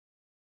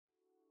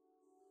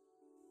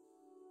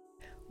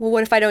Well,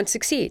 what if I don't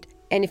succeed?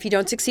 And if you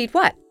don't succeed,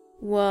 what?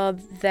 Well,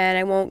 then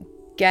I won't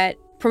get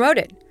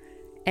promoted.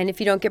 And if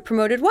you don't get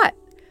promoted, what?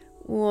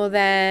 Well,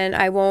 then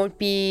I won't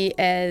be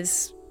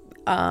as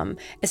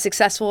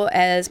successful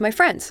as my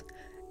friends.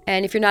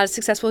 And if you're not as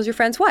successful as your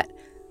friends, what?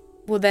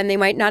 Well, then they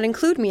might not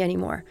include me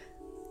anymore.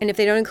 And if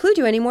they don't include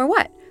you anymore,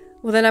 what?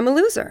 Well, then I'm a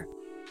loser.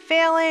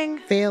 Failing.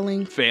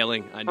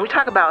 I know. We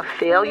talk about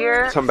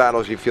failure. Some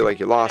battles you feel like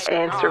you lost.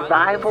 And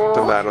survival.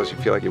 Some battles you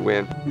feel like you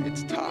win.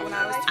 It's tough.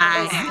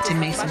 I had to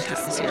make some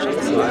tough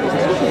decisions.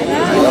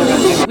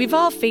 We've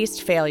all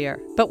faced failure,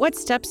 but what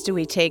steps do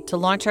we take to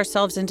launch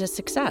ourselves into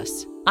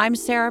success? I'm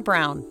Sarah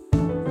Brown.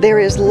 There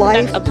is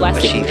life, A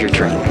blessing. Achieve your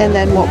dream. and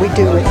then what we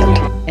do with it.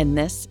 And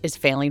this is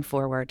Failing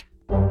Forward.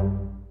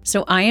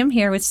 So I am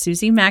here with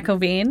Susie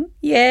McElveen.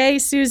 Yay,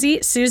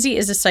 Susie. Susie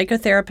is a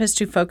psychotherapist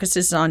who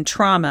focuses on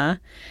trauma,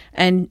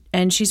 and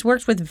she's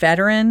worked with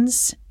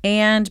veterans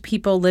and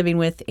people living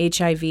with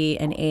HIV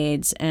and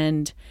AIDS.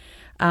 And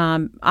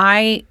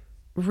I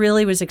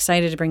really was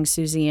excited to bring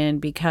Susie in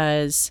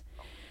because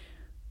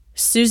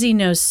Susie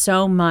knows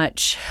so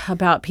much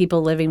about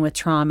people living with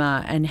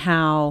trauma and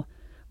how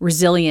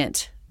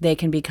resilient they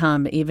can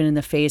become even in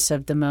the face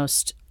of the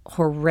most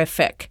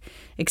horrific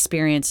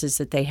experiences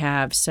that they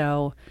have.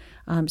 So,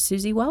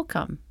 Susie,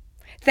 welcome.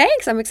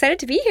 Thanks. I'm excited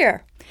to be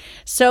here.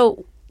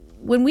 So,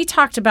 when we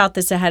talked about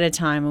this ahead of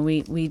time, and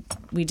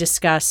we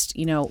discussed,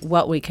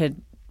 what we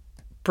could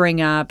bring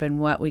up and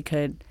what we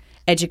could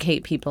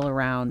educate people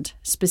around,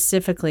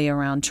 specifically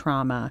around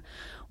trauma,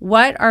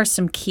 what are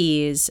some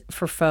keys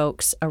for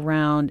folks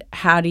around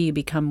how do you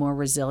become more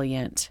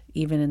resilient,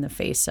 even in the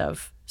face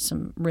of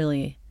some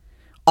really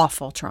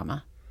awful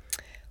trauma?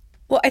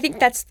 Well, I think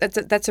that's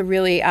a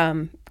really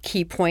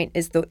key point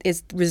is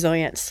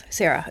resilience,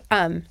 Sarah.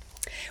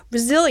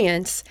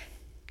 Resilience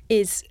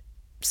is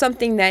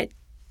something that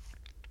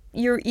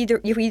you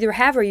either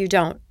have or you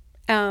don't.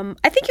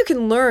 I think you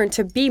can learn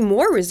to be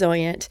more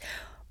resilient,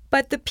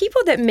 but the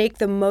people that make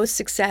the most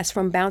success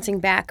from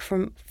bouncing back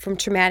from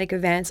traumatic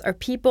events are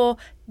people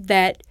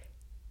that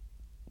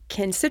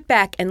can sit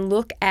back and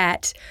look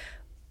at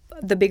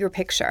the bigger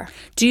picture.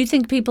 Do you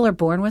think people are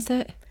born with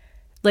it?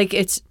 Like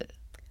it's...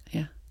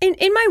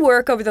 In my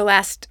work over the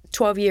last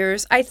 12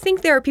 years, I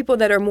think there are people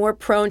that are more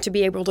prone to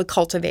be able to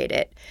cultivate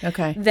it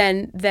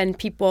than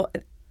people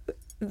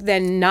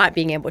than not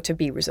being able to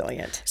be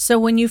resilient. So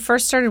when you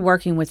first started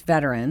working with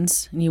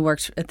veterans, and you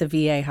worked at the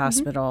VA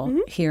hospital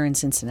here in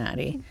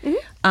Cincinnati,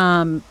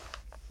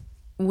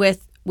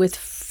 with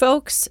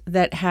folks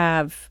that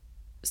have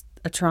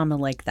a trauma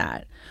like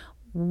that,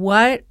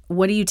 what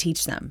do you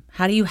teach them?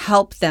 How do you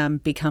help them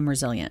become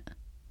resilient?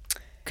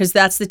 Because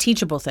that's the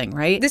teachable thing,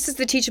 right? This is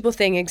the teachable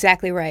thing,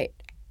 exactly right.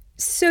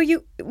 So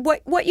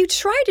what you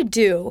try to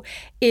do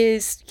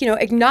is,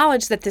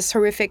 acknowledge that this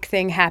horrific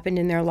thing happened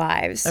in their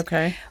lives.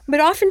 Okay. But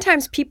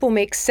oftentimes people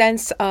make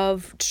sense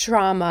of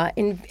trauma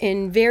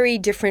in very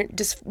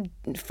different,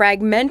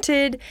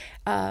 fragmented,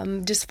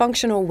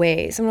 dysfunctional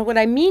ways. And what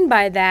I mean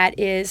by that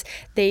is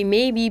they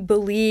maybe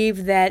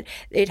believe that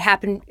it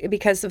happened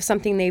because of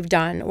something they've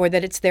done or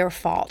that it's their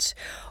fault.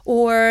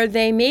 Or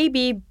they may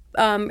be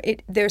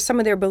some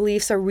of their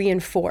beliefs are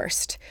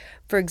reinforced.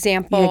 For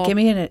example, give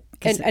me an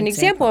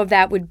example of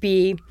that would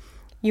be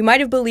you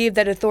might have believed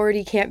that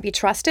authority can't be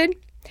trusted,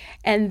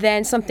 and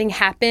then something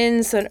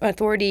happens, an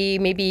authority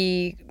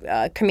maybe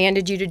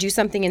commanded you to do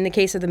something in the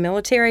case of the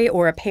military,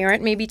 or a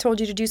parent maybe told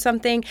you to do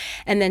something,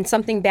 and then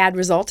something bad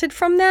resulted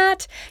from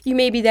that.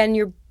 Then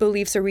your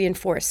beliefs are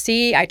reinforced.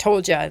 See, I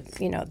told you,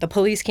 the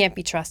police can't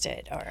be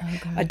trusted, or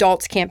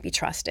adults can't be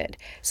trusted.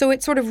 So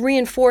it sort of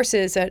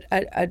reinforces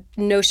a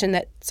notion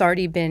that's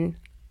already been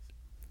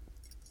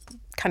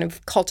kind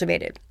of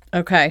cultivated.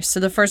 Okay, so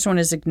the first one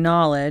is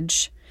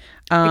acknowledge.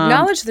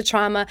 Acknowledge the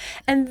trauma,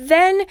 and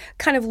then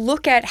kind of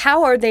look at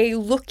how are they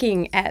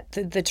looking at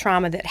the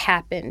trauma that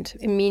happened,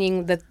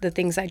 meaning the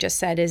things I just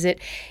said. Is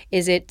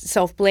it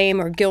self-blame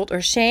or guilt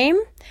or shame,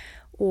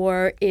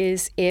 or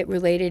is it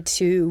related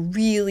to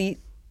really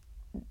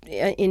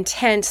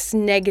intense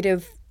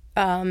negative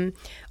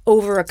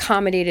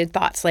over-accommodated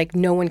thoughts like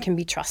no one can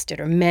be trusted,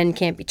 or men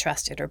can't be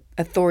trusted, or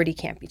authority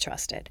can't be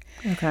trusted?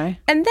 Okay.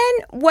 And then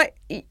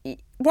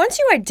once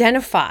you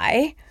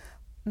identify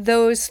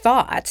those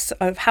thoughts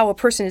of how a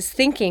person is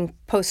thinking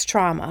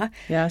post-trauma.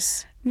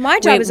 Yes. My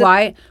job is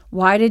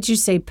why did you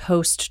say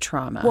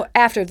post-trauma? Well,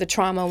 after the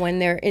trauma, when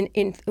they're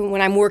when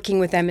I'm working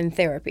with them in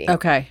therapy.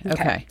 Okay.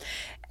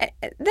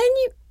 Then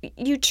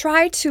you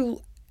try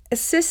to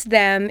assist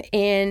them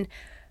in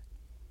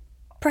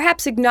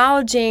perhaps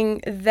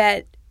acknowledging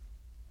that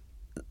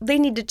they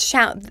need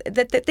to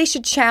that they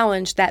should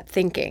challenge that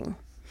thinking.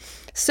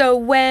 So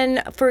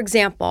when, for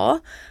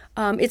example,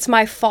 it's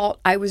my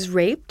fault I was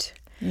raped.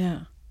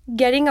 Yeah.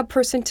 Getting a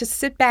person to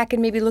sit back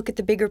and maybe look at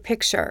the bigger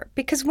picture.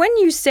 Because when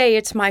you say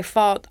it's my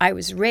fault I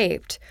was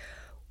raped,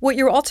 what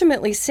you're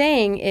ultimately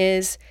saying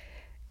is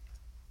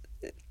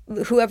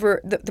whoever,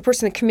 the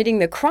person committing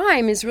the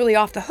crime is really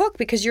off the hook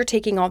because you're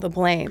taking all the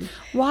blame.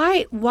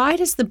 Why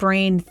does the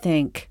brain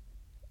think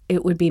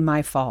it would be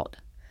my fault?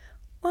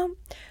 Well,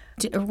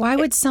 Why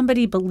would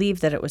somebody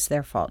believe that it was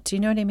their fault? Do you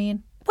know what I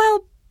mean?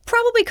 Well,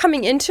 probably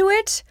coming into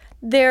it,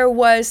 there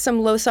was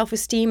some low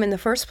self-esteem in the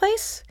first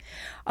place.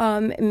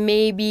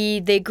 Maybe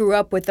they grew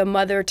up with a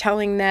mother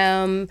telling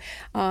them,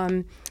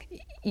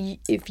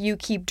 if you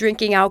keep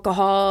drinking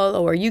alcohol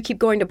or you keep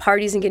going to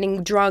parties and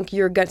getting drunk,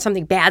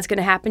 something bad's going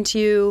to happen to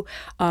you.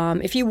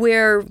 If you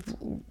wear,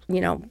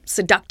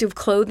 seductive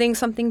clothing,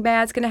 something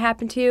bad's going to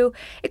happen to you.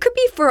 It could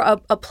be for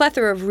a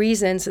plethora of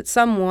reasons that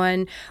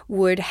someone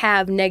would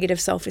have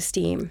negative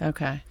self-esteem.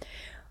 Okay.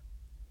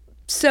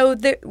 So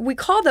we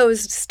call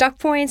those stuck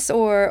points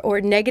or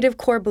negative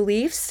core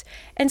beliefs.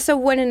 And so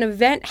when an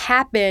event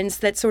happens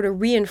that sort of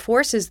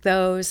reinforces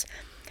those,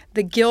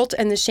 the guilt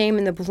and the shame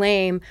and the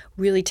blame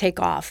really take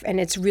off, and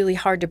it's really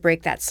hard to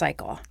break that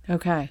cycle.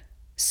 Okay.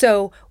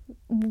 So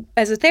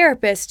as a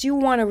therapist, you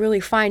want to really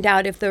find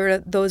out if there are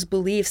those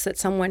beliefs that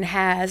someone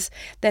has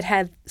that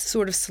have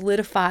sort of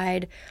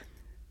solidified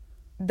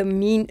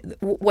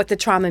what the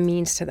trauma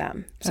means to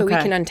them. So we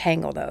can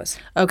untangle those.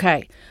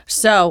 Okay.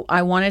 So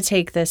I want to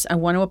take this, I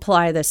want to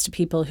apply this to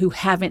people who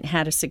haven't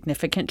had a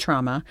significant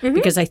trauma,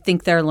 because I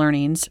think there are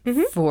learnings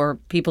for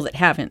people that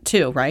haven't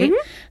too, right?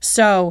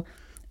 So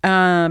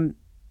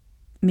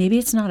maybe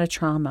it's not a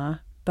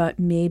trauma, but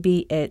maybe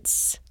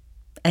it's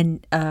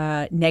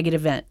a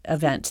negative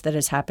event that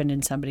has happened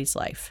in somebody's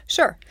life.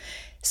 Sure.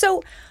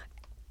 So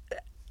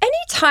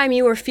anytime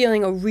you are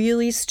feeling a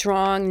really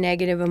strong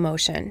negative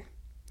emotion,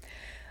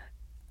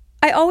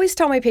 I always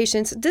tell my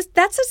patients,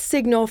 that's a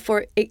signal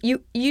for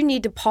you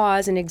need to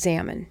pause and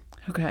examine.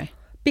 Okay.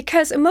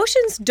 Because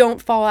emotions don't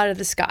fall out of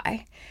the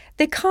sky.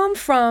 They come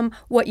from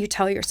what you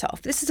tell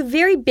yourself. This is a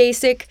very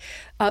basic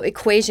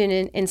equation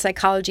in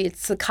psychology.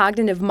 It's the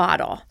cognitive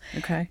model.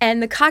 Okay.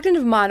 And the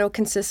cognitive model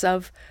consists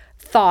of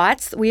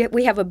thoughts. We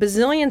have a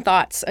bazillion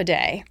thoughts a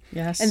day.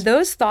 Yes. And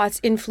those thoughts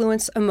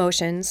influence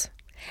emotions.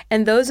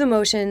 And those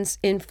emotions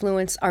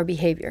influence our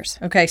behaviors.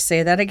 Okay,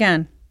 say that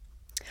again.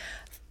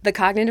 The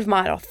cognitive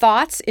model.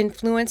 Thoughts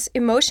influence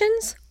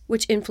emotions,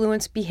 which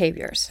influence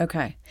behaviors.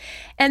 Okay.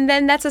 And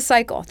then that's a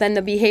cycle. Then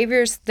the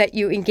behaviors that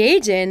you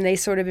engage in, they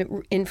sort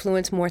of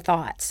influence more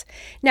thoughts.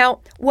 Now,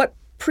 what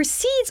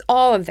precedes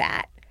all of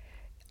that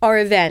are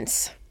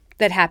events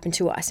that happen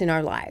to us in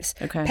our lives.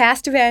 Okay.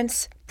 Past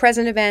events,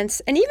 present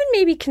events, and even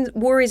maybe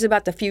worries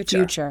about the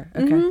future.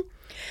 Okay.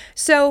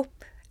 So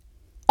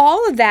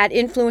all of that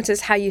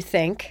influences how you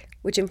think,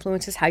 which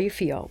influences how you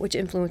feel, which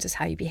influences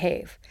how you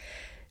behave.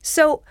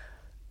 So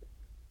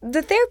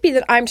the therapy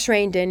that I'm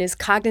trained in is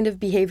cognitive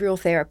behavioral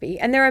therapy,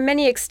 and there are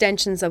many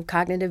extensions of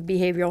cognitive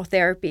behavioral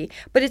therapy,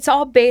 but it's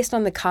all based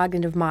on the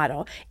cognitive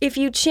model. If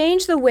you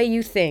change the way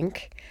you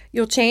think,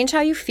 you'll change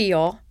how you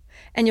feel,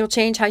 and you'll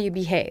change how you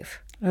behave.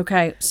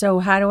 Okay, so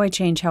how do I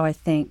change how I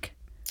think?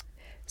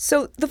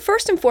 So the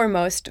first and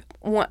foremost,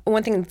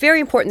 one thing very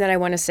important that I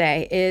want to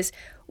say is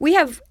we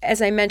have,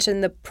 as I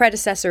mentioned, the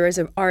predecessors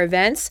of our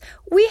events.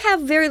 We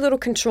have very little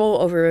control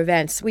over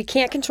events. We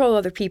can't control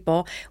other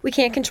people. We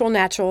can't control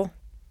natural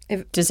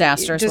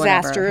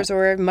disasters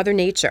or Mother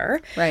Nature.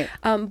 Right.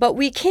 But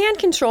we can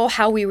control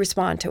how we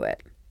respond to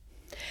it.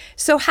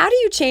 So how do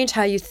you change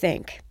how you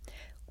think?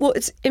 Well,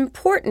 it's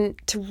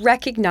important to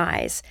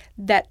recognize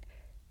that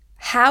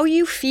how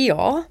you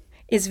feel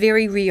is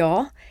very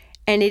real,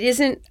 and it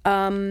isn't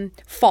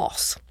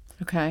false.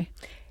 Okay.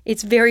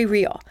 It's very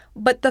real.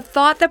 But the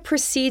thought that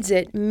precedes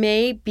it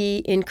may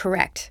be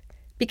incorrect,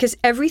 because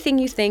everything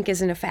you think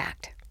isn't a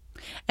fact.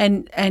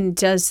 And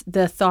does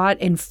the thought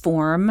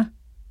inform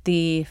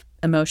the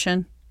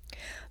emotion?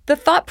 The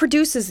thought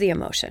produces the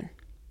emotion.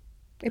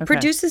 It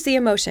produces the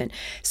emotion.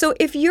 So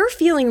if you're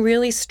feeling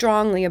really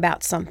strongly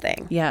about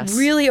something, yes,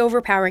 really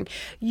overpowering,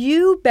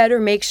 you better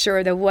make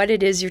sure that what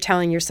it is you're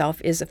telling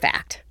yourself is a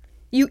fact.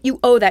 You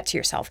owe that to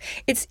yourself.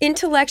 It's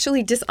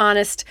intellectually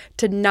dishonest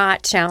to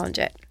not challenge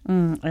it.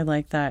 I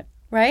like that.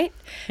 Right?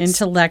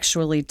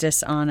 Intellectually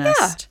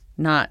dishonest.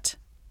 Not.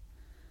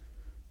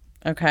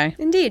 Okay.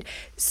 Indeed.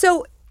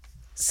 So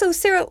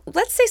Sarah,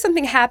 let's say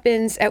something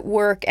happens at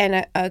work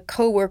and a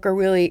coworker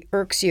really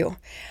irks you.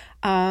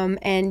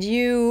 And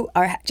you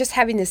are just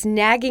having this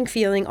nagging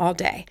feeling all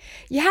day.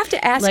 You have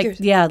to ask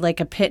like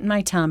a pit in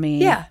my tummy.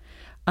 Yeah.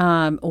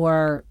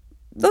 Or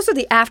those are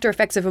the after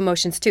effects of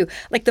emotions too,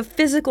 like the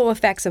physical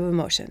effects of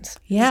emotions.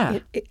 Yeah.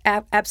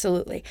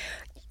 Absolutely.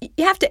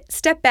 You have to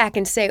step back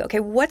and say, okay,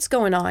 what's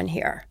going on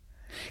here?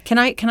 Can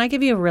I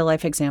give you a real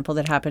life example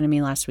that happened to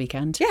me last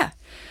weekend? Yeah.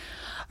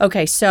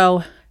 Okay,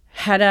 so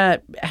had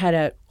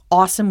a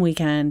awesome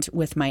weekend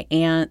with my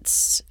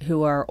aunts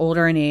who are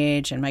older in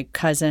age and my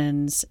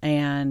cousins,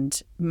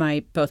 and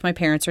both my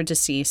parents are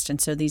deceased,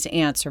 and so these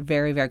aunts are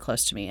very, very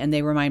close to me, and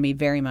they remind me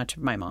very much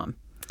of my mom.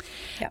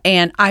 Yep.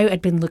 And I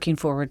had been looking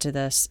forward to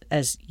this,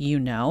 as you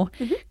know,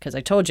 because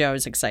I told you I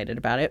was excited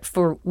about it,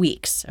 for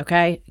weeks,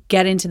 okay?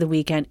 Get into the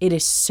weekend. It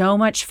is so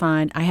much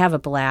fun. I have a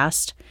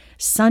blast.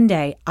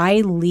 Sunday, I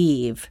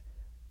leave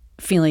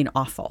feeling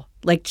awful.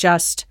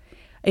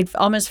 It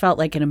almost felt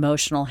like an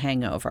emotional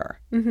hangover.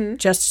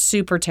 Just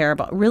super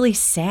terrible. Really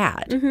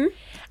sad.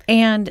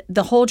 And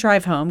the whole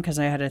drive home, because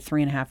I had a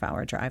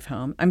 3.5-hour drive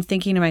home, I'm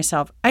thinking to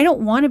myself, I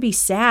don't want to be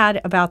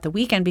sad about the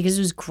weekend because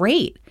it was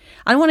great.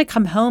 I want to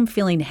come home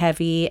feeling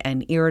heavy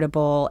and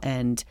irritable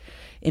and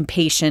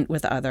impatient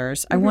with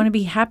others. I want to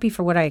be happy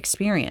for what I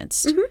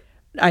experienced.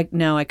 I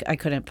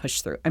couldn't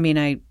push through. I mean,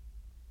 I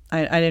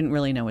didn't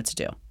really know what to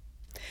do.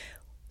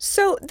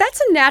 So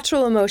that's a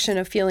natural emotion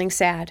of feeling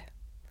sad.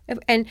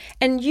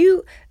 And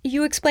you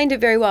explained it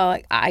very well.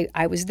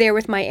 I was there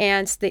with my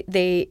aunts.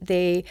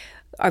 They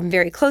I'm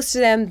very close to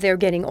them. They're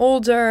getting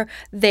older.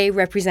 They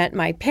represent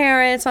my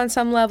parents on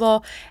some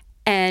level.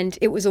 And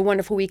it was a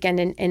wonderful weekend,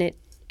 and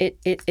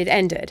it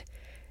ended.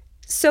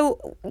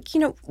 So,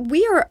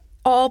 we are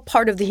all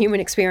part of the human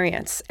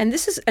experience. And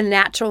this is a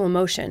natural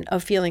emotion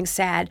of feeling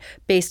sad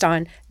based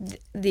on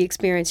the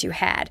experience you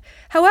had.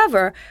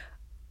 However,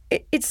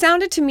 it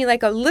sounded to me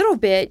like a little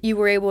bit you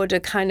were able to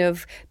kind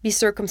of be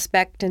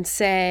circumspect and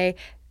say,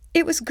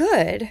 it was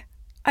good.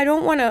 I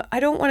don't want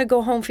to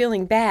go home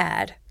feeling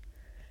bad.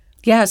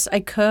 Yes, I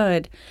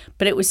could,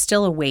 but it was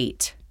still a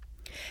weight.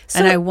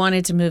 And I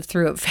wanted to move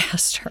through it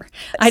faster.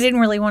 I didn't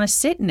really want to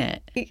sit in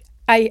it.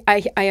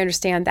 I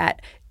understand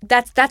that.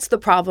 That's the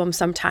problem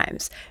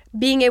sometimes.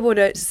 Being able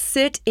to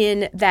sit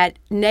in that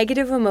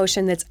negative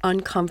emotion that's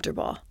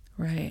uncomfortable.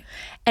 Right.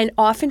 And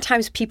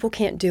oftentimes people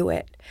can't do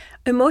it.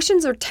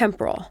 Emotions are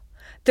temporal.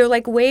 They're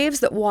like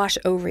waves that wash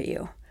over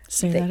you.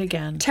 Say that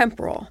again.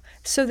 Temporal.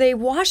 So they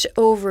wash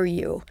over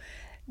you.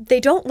 They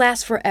don't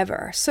last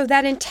forever. So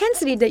that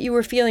intensity that you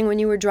were feeling when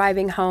you were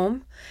driving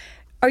home,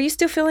 are you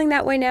still feeling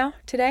that way now,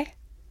 today?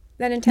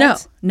 That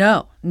intense?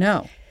 No.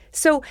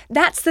 So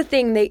that's the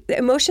thing. The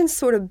emotions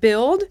sort of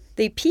build,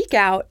 they peak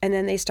out, and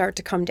then they start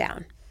to come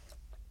down.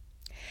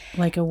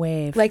 Like a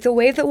wave. Like the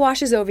wave that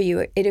washes over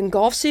you. It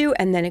engulfs you,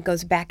 and then it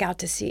goes back out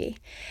to sea.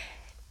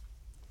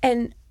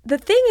 And the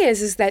thing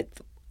is that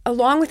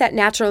along with that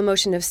natural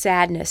emotion of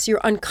sadness, you're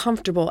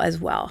uncomfortable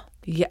as well.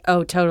 Yeah.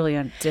 Oh, totally.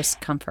 On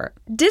discomfort.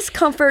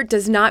 Discomfort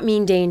does not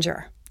mean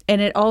danger. And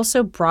it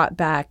also brought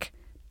back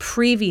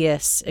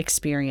previous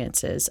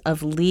experiences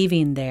of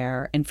leaving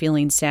there and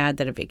feeling sad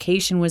that a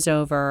vacation was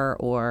over,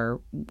 or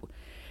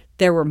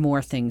there were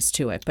more things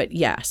to it. But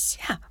yes.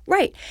 Yeah,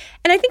 right.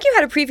 And I think you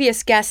had a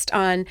previous guest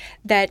on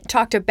that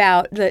talked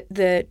about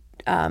the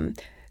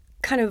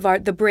kind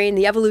of the brain,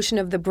 the evolution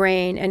of the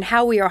brain, and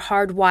how we are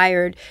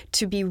hardwired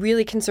to be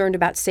really concerned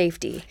about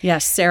safety.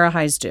 Yes, Sarah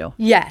Heisdu.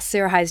 Yes,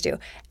 Sarah Heisdu.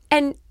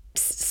 And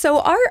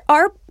so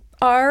our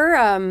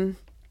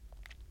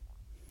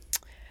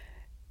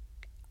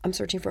I'm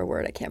searching for a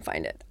word. I can't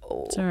find it.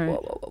 Oh, it's all right.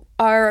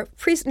 Our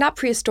not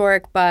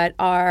prehistoric, but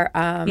our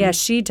yeah,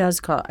 she does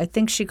I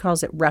think she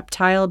calls it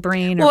reptile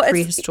brain or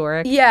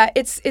prehistoric.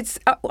 It's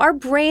our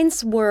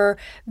brains were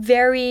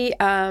very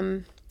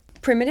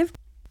primitive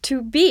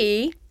to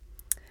be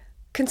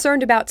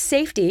concerned about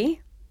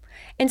safety,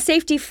 and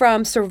safety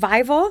from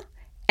survival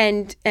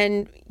and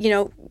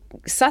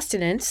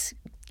sustenance.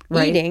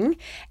 Right. Eating,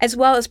 as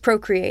well as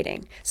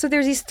procreating. So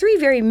there's these three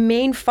very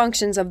main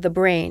functions of the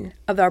brain,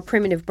 of our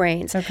primitive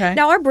brains. Okay.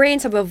 Now, our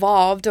brains have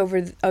evolved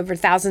over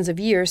thousands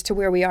of years to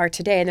where we are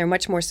today, and they're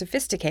much more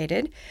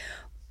sophisticated.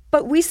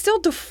 But we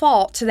still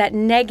default to that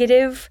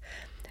negative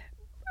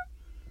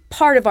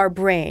part of our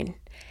brain.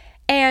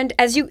 And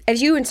as you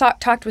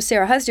talked with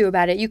Sarah Heisdu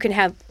about it, you can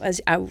have, as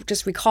I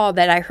just recalled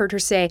that I heard her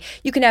say,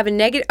 you can have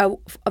a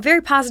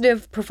very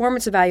positive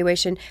performance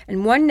evaluation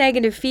and one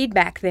negative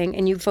feedback thing,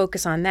 and you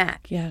focus on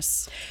that.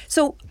 Yes.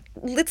 So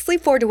let's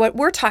leap forward to what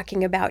we're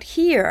talking about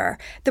here.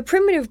 The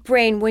primitive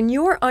brain, when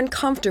you're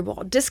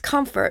uncomfortable,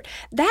 discomfort,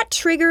 that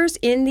triggers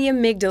in the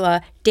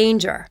amygdala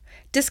danger.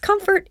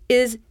 Discomfort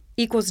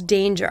equals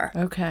danger.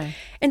 Okay.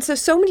 And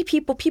so many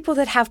people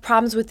that have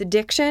problems with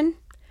addiction,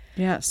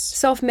 yes,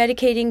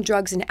 self-medicating,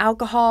 drugs and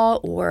alcohol,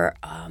 or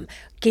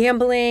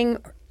gambling,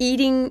 or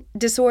eating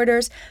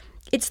disorders,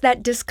 it's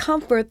that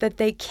discomfort that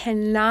they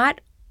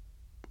cannot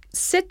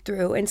sit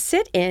through and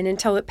sit in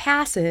until it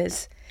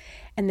passes,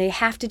 and they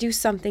have to do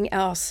something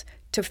else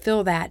to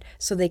fill that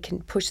so they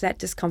can push that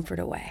discomfort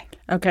away.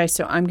 Okay,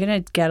 so I'm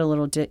going to get a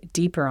little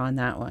deeper on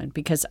that one,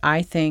 because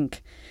I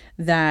think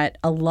that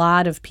a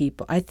lot of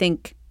people, I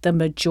think the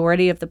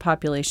majority of the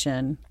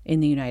population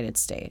in the United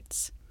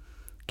States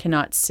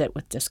cannot sit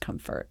with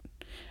discomfort.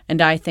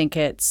 And I think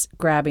it's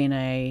grabbing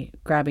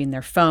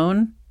their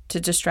phone to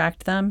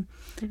distract them.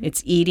 Mm-hmm.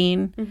 It's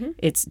eating, mm-hmm.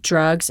 It's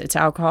drugs, it's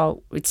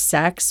alcohol, it's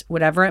sex,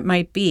 whatever it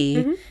might be,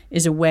 mm-hmm.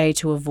 is a way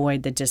to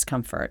avoid the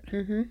discomfort.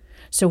 Mm-hmm.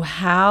 So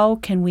how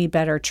can we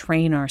better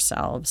train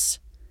ourselves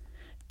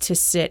to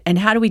sit, and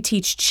how do we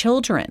teach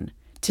children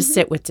to mm-hmm.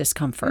 sit with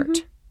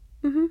discomfort?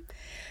 Mm-hmm.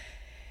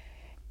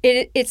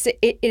 Mm-hmm.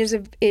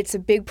 It's a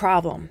big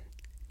problem.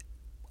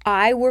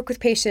 I work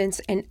with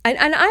patients, and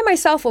I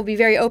myself will be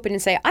very open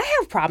and say, I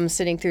have problems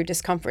sitting through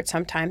discomfort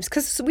sometimes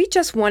because we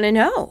just want to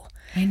know.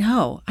 I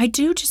know. I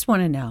do just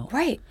want to know.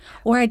 Right.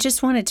 Or I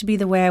just want it to be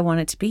the way I want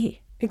it to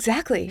be.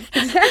 Exactly.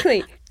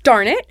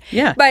 Darn it.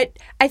 Yeah. But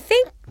I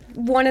think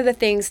one of the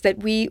things that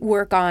we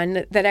work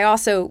on, that I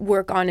also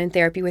work on in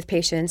therapy with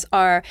patients,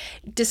 are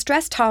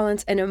distress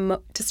tolerance and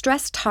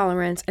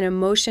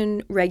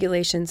emotion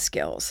regulation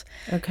skills.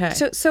 Okay.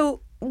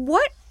 So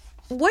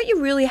what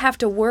you really have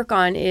to work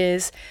on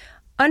is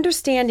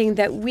understanding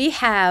that we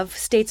have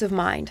states of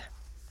mind.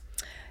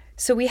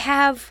 So we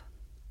have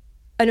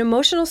an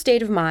emotional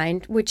state of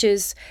mind, which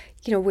is,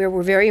 where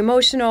we're very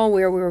emotional,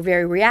 where we're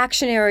very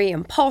reactionary,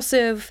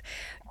 impulsive,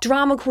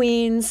 drama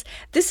queens.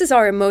 This is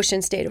our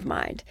emotion state of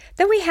mind.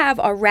 Then we have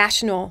our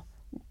rational,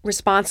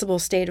 responsible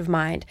state of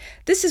mind.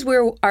 This is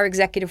where our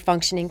executive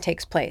functioning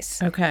takes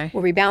place. Okay.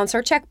 Where we balance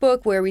our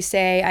checkbook, where we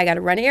say, I got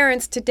to run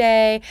errands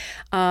today.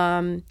 What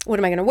am I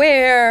going to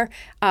wear?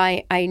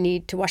 I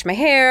need to wash my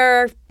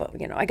hair.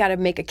 I got to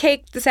make a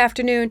cake this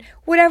afternoon.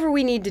 Whatever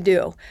we need to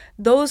do.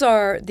 Those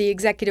are the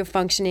executive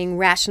functioning,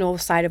 rational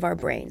side of our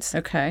brains.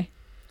 Okay.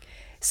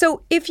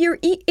 So if you're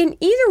in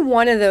either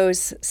one of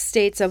those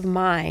states of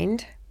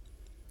mind,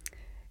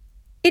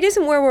 it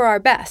isn't where we're our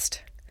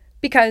best.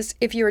 Because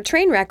if you're a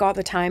train wreck all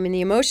the time in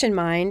the emotion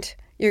mind,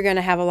 you're going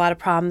to have a lot of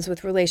problems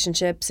with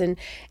relationships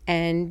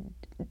and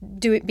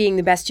being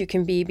the best you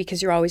can be,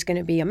 because you're always going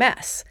to be a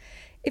mess.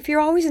 If you're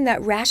always in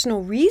that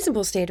rational,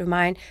 reasonable state of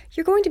mind,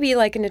 you're going to be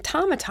like an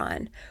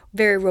automaton,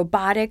 very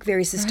robotic,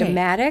 very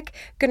systematic,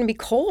 going to be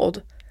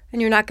cold,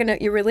 and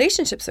your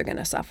relationships are going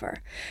to suffer.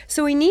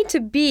 So we need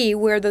to be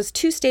where those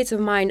two states of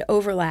mind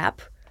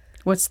overlap.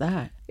 What's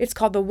that? It's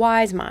called the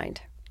wise mind.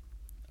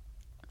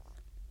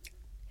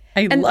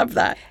 I love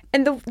that.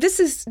 And this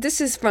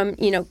is from,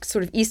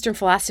 sort of Eastern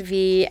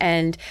philosophy,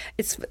 and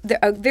it's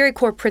a very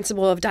core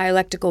principle of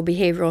dialectical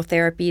behavioral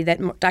therapy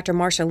that Dr.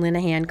 Marsha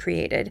Linehan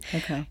created.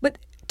 Okay. But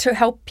to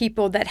help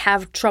people that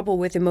have trouble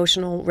with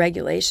emotional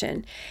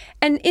regulation.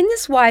 And in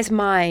this wise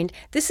mind,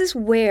 this is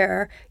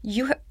where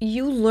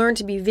you learn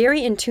to be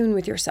very in tune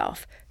with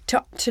yourself,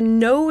 to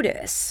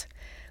notice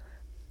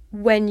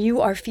when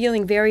you are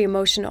feeling very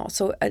emotional.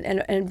 So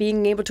and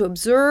being able to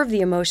observe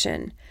the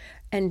emotion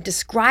and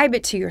describe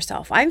it to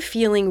yourself. I'm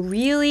feeling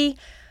really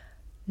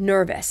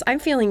nervous. I'm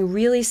feeling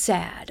really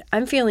sad.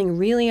 I'm feeling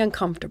really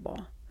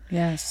uncomfortable.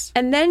 Yes.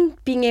 And then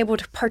being able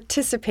to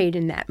participate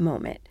in that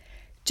moment,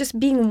 just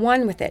being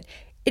one with it.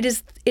 It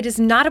is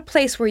not a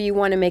place where you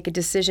want to make a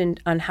decision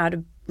on how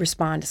to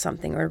respond to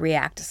something or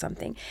react to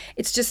something.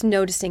 It's just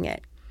noticing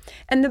it.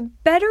 And the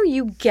better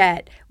you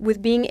get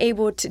with being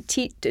able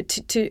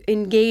to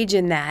engage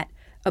in that,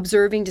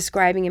 observing,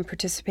 describing, and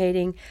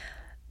participating,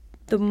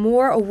 the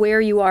more aware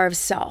you are of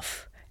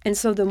self. And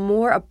so the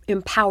more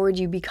empowered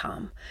you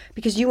become,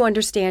 because you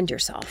understand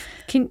yourself.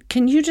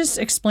 Can you just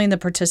explain the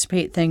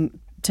participate thing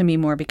to me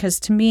more? Because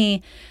to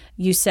me,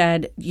 you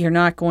said you're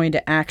not going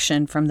to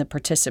action from the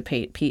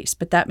participate piece,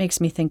 but that makes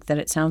me think that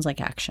it sounds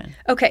like action.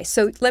 Okay,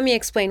 so let me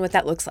explain what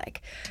that looks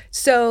like.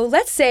 So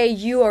let's say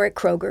you are at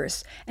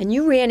Kroger's and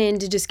you ran in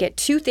to just get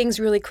two things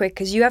really quick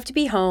because you have to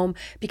be home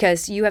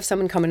because you have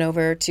someone coming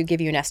over to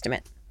give you an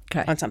estimate.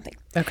 Okay. On something.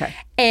 Okay.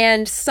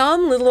 And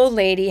some little old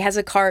lady has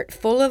a cart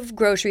full of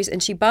groceries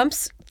and she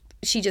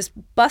just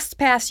busts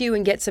past you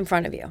and gets in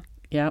front of you.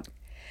 Yep.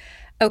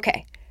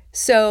 Okay.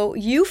 So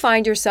you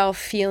find yourself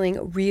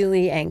feeling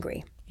really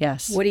angry.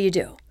 Yes. What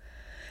do?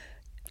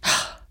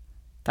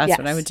 That's Yes.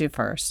 what I would do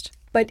first.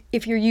 But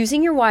if you're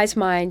using your wise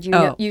mind,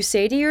 you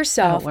say to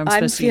yourself,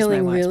 I'm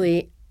feeling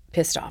really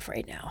pissed off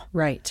right now.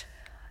 Right.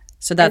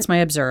 So that's my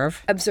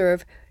observe.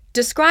 Observe.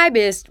 Describe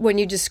is when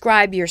you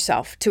describe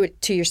yourself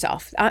to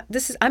yourself.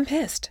 I'm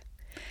pissed.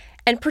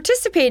 And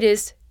participate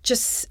is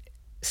just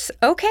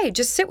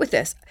sit with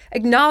this,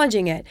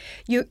 acknowledging it.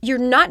 You're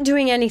not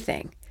doing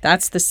anything.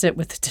 That's the sit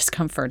with the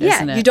discomfort,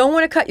 isn't it? You don't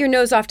want to cut your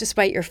nose off to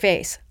spite your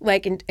face,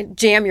 like and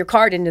jam your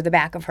cart into the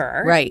back of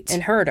her, right,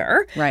 and hurt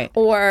her, right,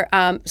 or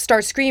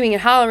start screaming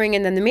and hollering,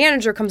 and then the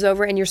manager comes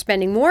over and you're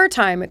spending more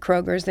time at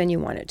Kroger's than you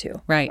wanted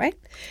to, right?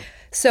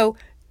 So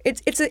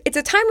it's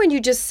a time when you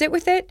just sit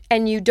with it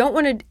and you don't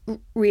want to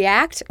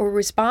react or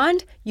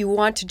respond. You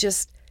want to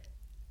just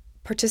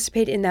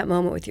participate in that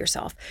moment with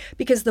yourself,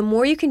 because the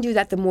more you can do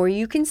that, the more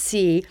you can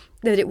see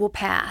that it will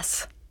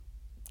pass.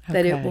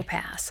 That it will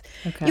pass.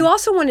 Okay. You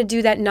also want to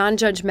do that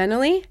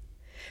non-judgmentally.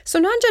 So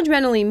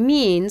non-judgmentally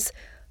means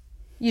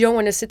you don't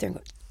want to sit there and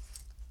go,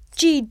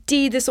 gee,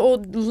 Dee, this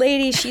old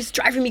lady, she's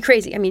driving me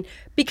crazy. I mean,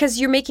 because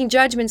you're making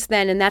judgments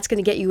then, and that's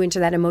going to get you into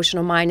that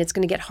emotional mind. It's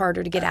going to get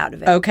harder to get out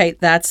of it. Okay,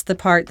 that's the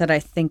part that I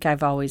think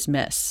I've always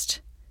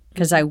missed.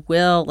 Because I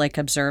will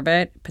observe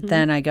it, but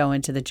then I go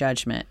into the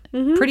judgment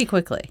pretty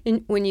quickly.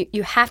 And when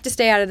you have to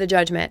stay out of the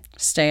judgment.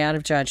 Stay out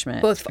of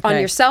judgment. Both on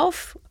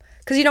yourself.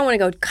 Because you don't want to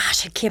go,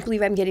 gosh, I can't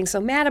believe I'm getting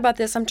so mad about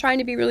this. I'm trying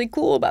to be really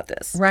cool about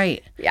this.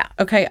 Right. Yeah.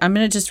 Okay, I'm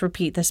going to just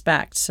repeat this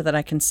back so that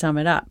I can sum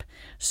it up.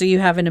 So you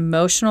have an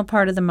emotional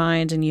part of the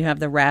mind and you have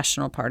the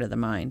rational part of the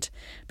mind.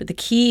 But the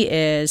key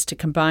is to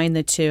combine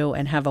the two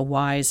and have a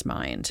wise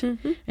mind.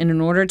 Mm-hmm. And in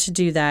order to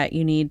do that,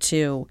 you need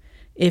to,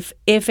 if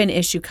an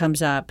issue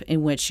comes up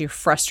in which you're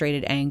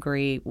frustrated,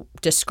 angry,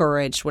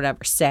 discouraged,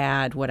 whatever,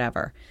 sad,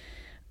 whatever,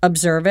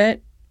 observe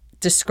it,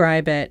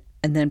 describe it,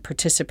 and then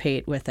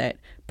participate with it.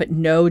 but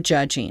no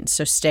judging.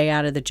 So stay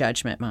out of the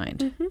judgment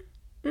mind.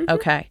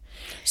 Okay.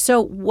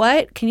 So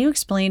what can you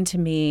explain to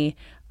me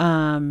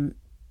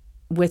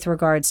with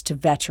regards to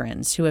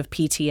veterans who have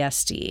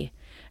PTSD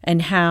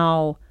and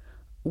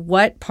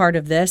what part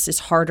of this is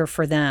harder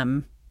for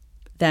them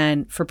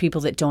than for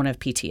people that don't have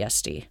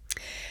PTSD?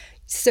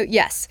 So,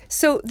 yes.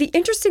 So the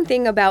interesting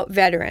thing about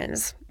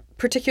veterans,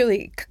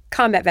 particularly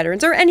combat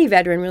veterans, or any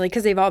veteran really,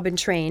 because they've all been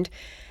trained,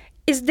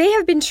 is they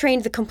have been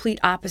trained the complete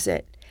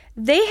opposite.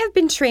 They have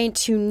been trained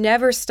to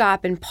never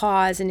stop and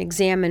pause and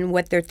examine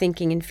what they're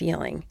thinking and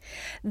feeling.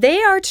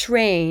 They are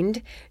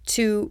trained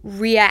to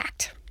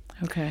react.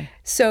 Okay.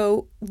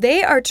 So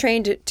they are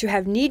trained to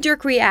have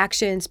knee-jerk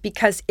reactions,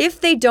 because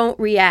if they don't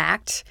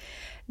react,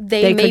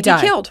 they may be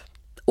killed.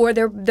 Or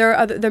their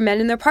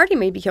men in their party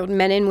may be killed,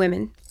 men and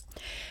women.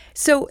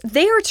 So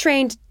they are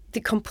trained the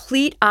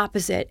complete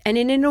opposite. And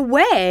in a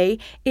way,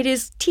 it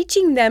is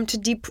teaching them to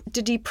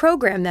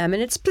deprogram them.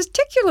 And it's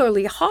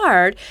particularly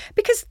hard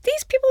because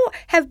these people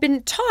have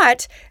been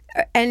taught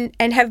and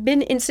have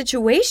been in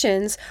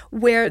situations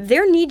where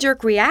their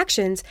knee-jerk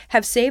reactions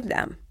have saved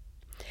them.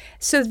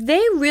 So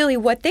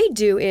what they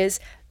do is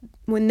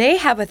when they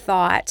have a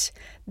thought,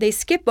 they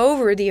skip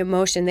over the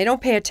emotion. They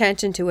don't pay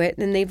attention to it,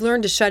 and they've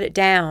learned to shut it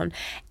down,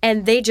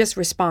 and they just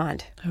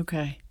respond.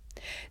 Okay.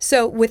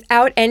 So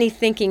without any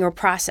thinking or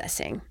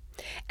processing.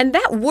 And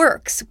that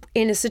works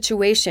in a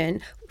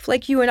situation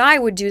like you and I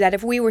would do that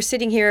if we were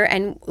sitting here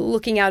and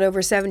looking out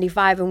over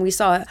 75 and we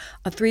saw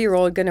a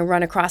 3-year-old going to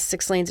run across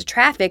 6 lanes of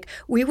traffic.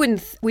 We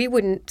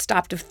wouldn't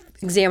stop to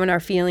examine our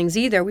feelings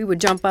either. We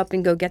would jump up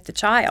and go get the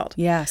child.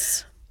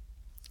 Yes.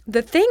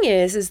 The thing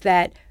is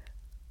that,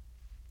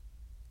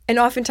 and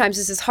oftentimes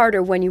this is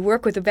harder when you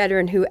work with a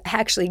veteran who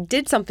actually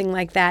did something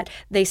like that.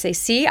 They say,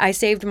 see, I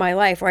saved my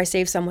life, or I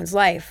saved someone's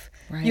life.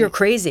 Right. You're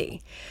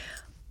crazy.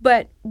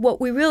 But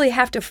what we really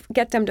have to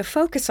get them to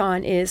focus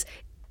on is,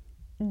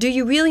 do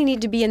you really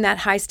need to be in that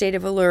high state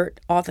of alert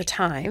all the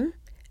time?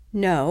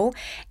 No.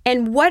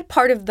 And what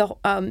part of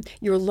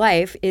your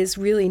life is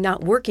really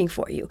not working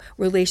for you?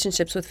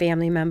 Relationships with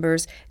family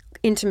members,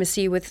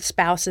 intimacy with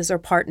spouses or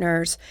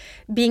partners,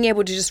 being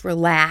able to just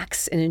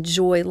relax and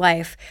enjoy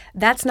life.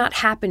 That's not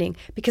happening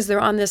because they're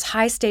on this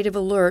high state of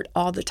alert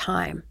all the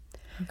time.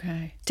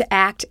 Okay. To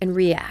act and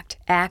react,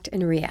 act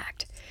and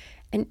react.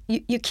 And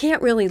you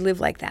can't really live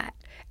like that.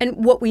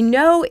 And what we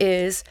know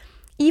is,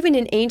 even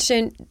in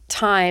ancient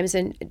times,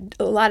 and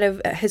a lot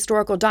of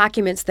historical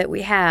documents that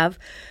we have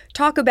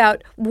talk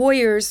about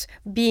warriors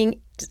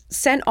being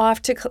sent off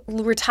to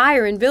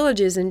retire in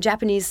villages, and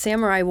Japanese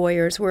samurai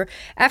warriors were,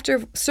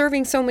 after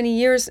serving so many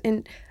years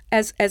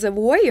as a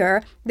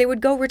warrior, they would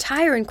go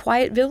retire in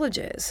quiet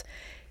villages.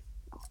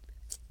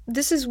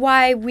 This is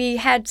why we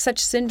had such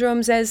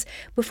syndromes as,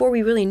 before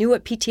we really knew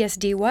what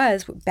PTSD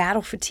was,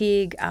 battle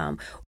fatigue,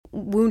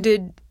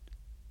 wounded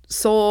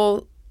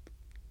soul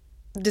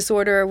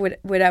disorder,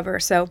 whatever.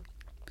 So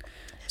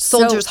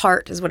soldier's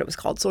heart is what it was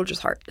called, soldier's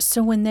heart.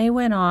 So when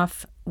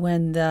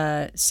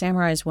the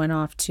samurais went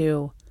off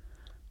to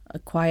a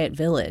quiet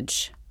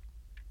village,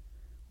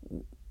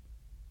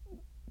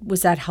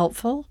 was that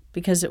helpful?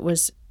 Because it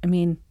was,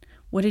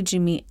 what did you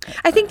mean?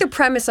 I think the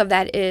premise of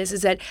that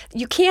is that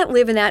you can't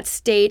live in that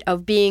state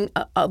of being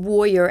a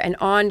warrior and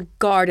on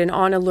guard and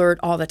on alert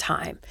all the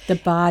time. The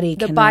body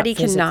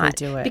cannot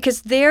do it.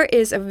 Because there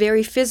is a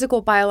very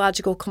physical,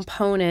 biological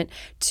component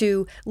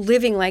to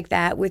living like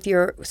that, with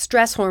your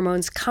stress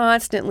hormones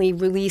constantly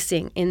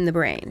releasing in the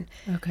brain.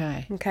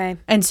 Okay.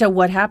 And so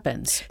what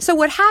happens? So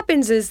what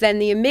happens is then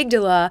the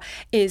amygdala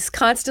is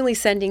constantly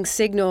sending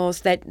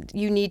signals that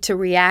you need to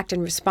react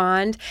and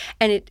respond,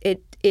 and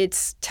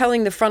it's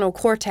telling the frontal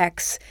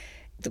cortex.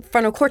 The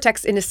frontal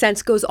cortex, in a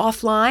sense, goes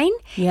offline.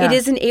 Yeah. It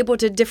isn't able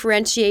to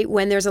differentiate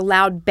when there's a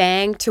loud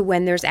bang to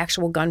when there's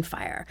actual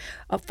gunfire,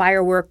 a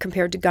firework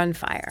compared to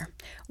gunfire,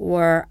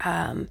 or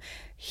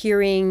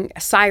hearing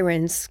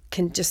sirens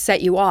can just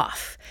set you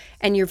off.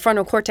 And your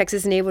frontal cortex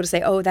isn't able to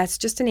say, oh, that's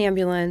just an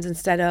ambulance,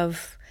 instead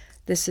of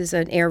this is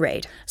an air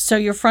raid. So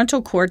your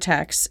frontal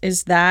cortex,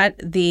 is that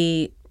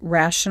the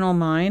rational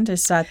mind?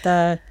 Is that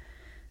the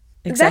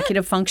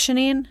executive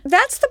functioning?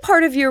 That's the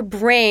part of your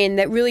brain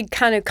that really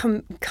kind of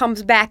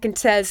comes back and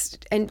says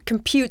and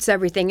computes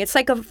everything. It's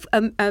like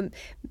a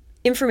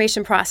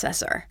information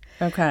processor.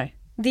 Okay.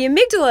 The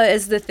amygdala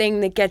is the thing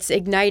that gets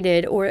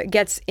ignited, or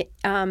gets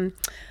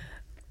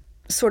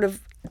sort of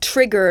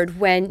triggered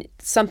when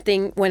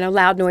a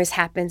loud noise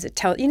happens.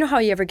 You know how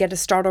you ever get a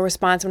startle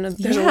response when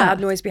there's a loud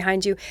noise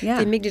behind you? Yeah.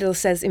 The amygdala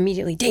says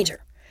immediately, danger.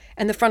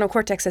 And the frontal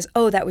cortex says,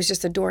 oh, that was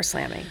just a door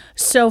slamming.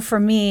 So for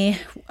me,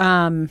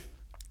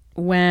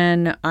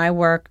 when I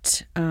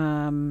worked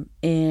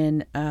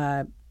in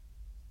a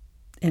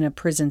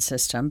prison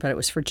system, but it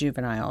was for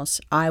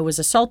juveniles, I was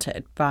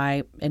assaulted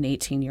by an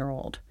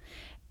 18-year-old.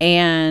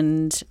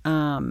 And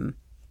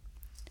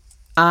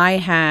I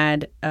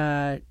had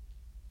a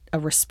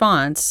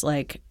response,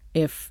 like,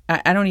 if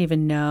I don't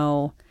even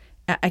know,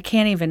 I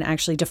can't even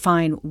actually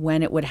define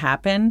when it would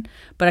happen,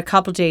 but a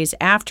couple days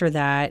after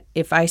that,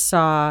 if I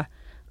saw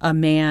a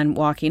man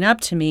walking up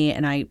to me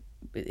and I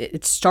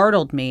it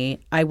startled me,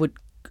 I would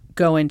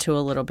go into a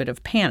little bit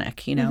of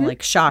panic,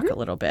 like shock a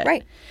little bit.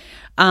 Right.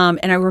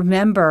 And I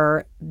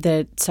remember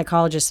the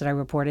psychologist that I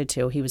reported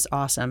to, he was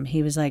awesome.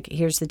 He was like,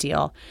 here's the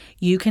deal.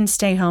 You can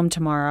stay home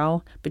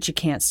tomorrow, but you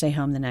can't stay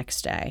home the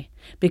next day.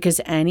 Because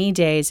any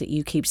days that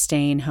you keep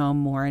staying home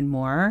more and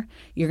more,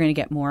 you're going to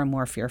get more and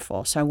more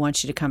fearful. So I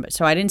want you to come.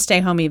 So I didn't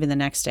stay home even the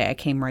next day. I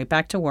came right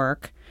back to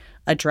work,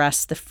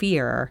 addressed the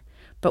fear.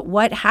 But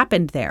what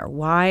happened there?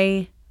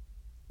 Why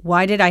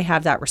did I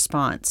have that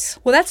response?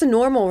 Well, that's a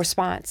normal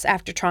response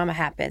after trauma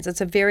happens.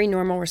 It's a very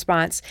normal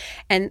response.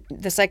 And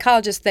the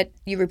psychologist that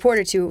you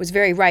reported to was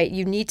very right.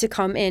 You need to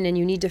come in and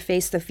you need to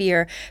face the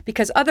fear,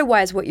 because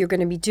otherwise what you're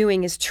going to be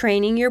doing is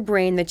training your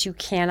brain that you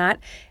cannot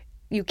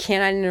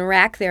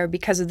interact there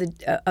because of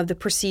the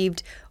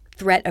perceived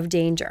threat of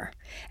danger.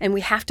 And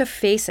we have to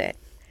face it.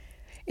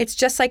 It's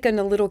just like when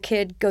a little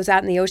kid goes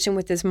out in the ocean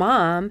with his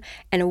mom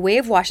and a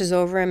wave washes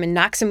over him and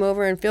knocks him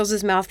over and fills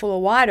his mouth full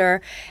of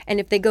water. And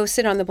if they go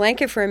sit on the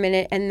blanket for a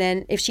minute, and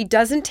then if she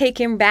doesn't take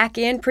him back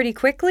in pretty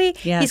quickly,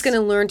 he's going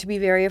to learn to be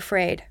very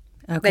afraid.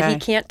 Okay. That he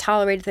can't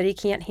tolerate it, that he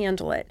can't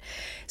handle it.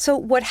 So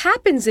what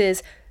happens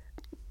is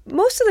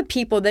most of the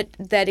people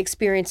that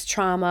experience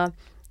trauma,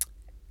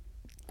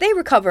 they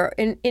recover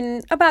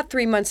in about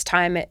 3 months'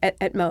 time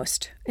at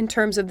most in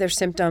terms of their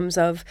symptoms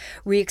of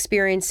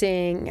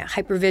re-experiencing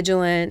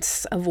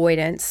hypervigilance,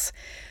 avoidance.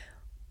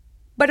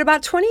 But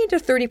about 20 to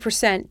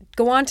 30%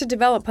 go on to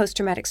develop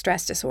post-traumatic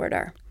stress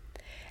disorder.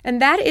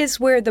 And that is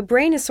where the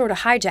brain is sort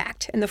of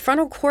hijacked and the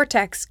frontal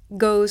cortex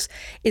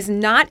is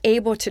not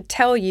able to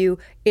tell you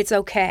it's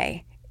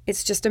okay.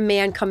 It's just a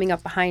man coming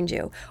up behind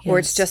you, or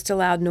it's just a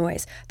loud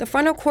noise. The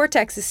frontal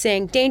cortex is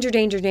saying, danger,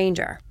 danger,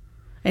 danger.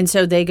 And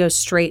so they go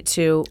straight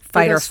to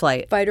fight or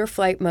flight. Fight or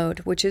flight mode,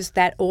 which is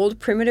that old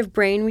primitive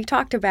brain we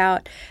talked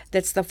about.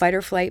 That's the fight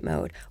or flight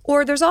mode.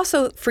 Or there's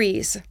also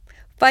freeze,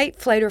 fight,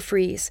 flight, or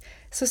freeze.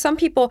 So some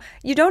people,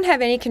 you don't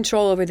have any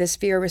control over this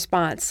fear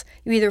response.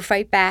 You either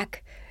fight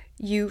back,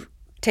 you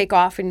take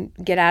off and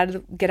get out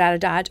of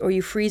Dodge, or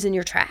you freeze in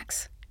your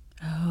tracks.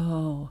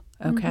 Oh,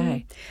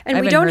 okay.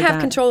 And we don't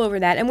have control over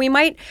that. And we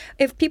might,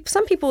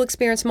 some people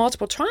experience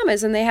multiple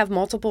traumas and they have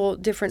multiple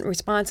different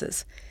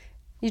responses.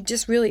 You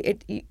just really,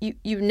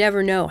 you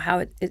never know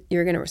how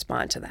you're going to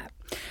respond to that.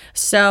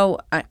 So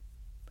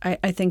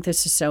I think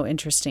this is so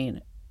interesting,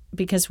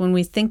 because when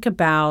we think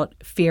about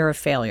fear of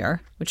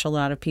failure, which a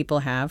lot of people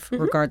have,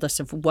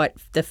 regardless of what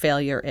the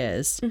failure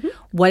is,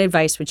 what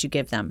advice would you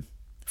give them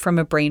from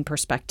a brain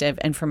perspective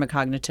and from a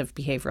cognitive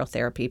behavioral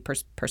therapy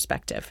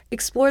perspective?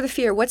 Explore the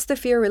fear. What's the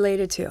fear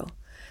related to?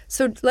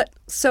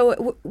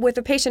 So with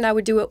a patient, I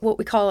would do what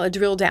we call a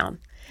drill down.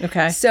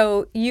 Okay.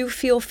 So you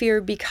feel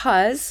fear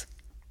because...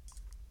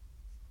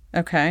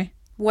 Okay.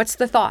 What's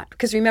the thought?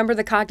 Because remember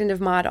the cognitive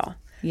model.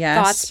 Yes.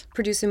 Thoughts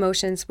produce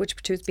emotions, which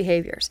produce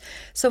behaviors.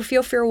 So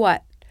feel fear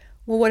what?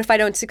 Well, what if I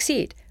don't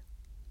succeed?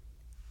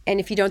 And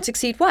if you don't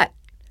succeed, what?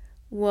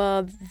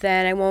 Well,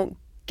 then I won't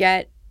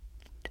get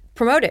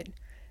promoted.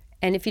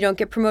 And if you don't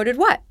get promoted,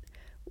 what?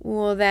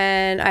 Well,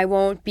 then I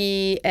won't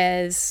be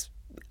as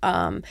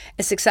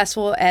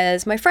successful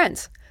as my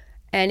friends.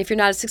 And if you're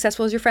not as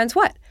successful as your friends,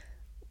 what?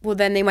 Well,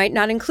 then they might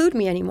not include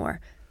me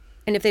anymore.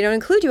 And if they don't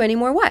include you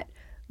anymore, what?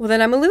 Well,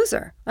 then I'm a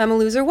loser. I'm a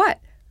loser what?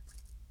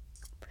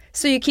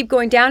 So you keep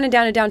going down and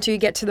down and down until you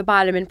get to the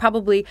bottom. And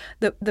probably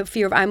the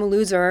fear of I'm a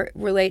loser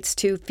relates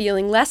to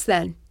feeling less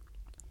than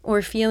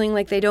or feeling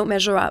like they don't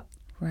measure up.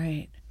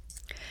 Right.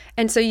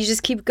 And so you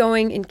just keep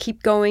going and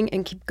keep going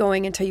and keep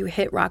going until you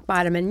hit rock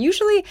bottom. And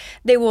usually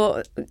they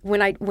will,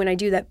 when I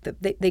do that,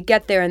 they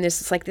get there and there's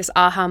this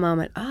aha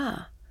moment.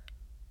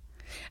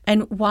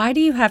 And why do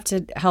you have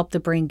to help the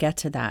brain get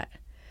to that?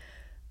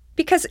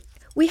 Because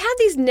we have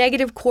these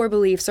negative core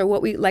beliefs, or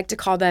what we like to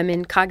call them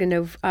in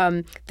cognitive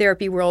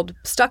therapy world,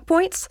 stuck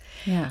points.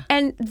 Yeah.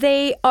 And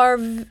they are,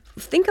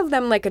 think of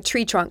them like a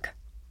tree trunk.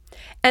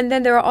 And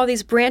then there are all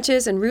these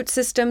branches and root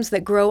systems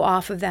that grow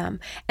off of them.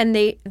 And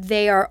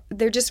they're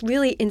just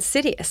really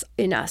insidious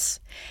in us.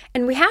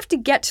 And we have to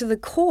get to the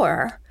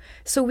core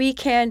so we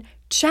can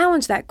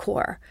challenge that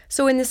core.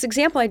 So in this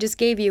example I just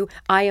gave you,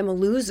 I am a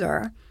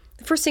loser.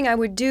 The first thing I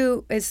would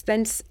do is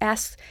then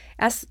ask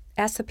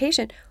the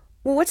patient,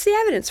 well, what's the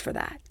evidence for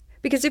that?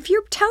 Because if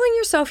you're telling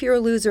yourself you're a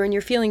loser and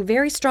you're feeling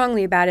very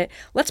strongly about it,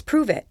 let's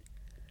prove it.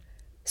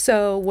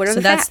 So what are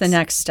the facts? So that's the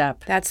next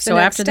step. So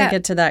after they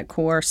get to that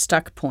core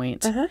stuck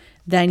point,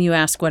 then you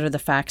ask, what are the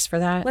facts for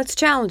that? Let's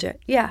challenge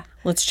it. Yeah.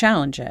 Let's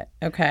challenge it.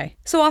 Okay.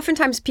 So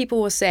oftentimes people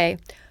will say,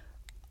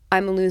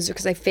 I'm a loser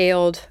because I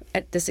failed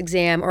at this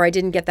exam, or I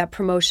didn't get that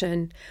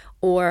promotion,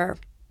 or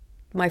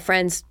my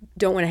friends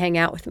don't want to hang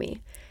out with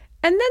me.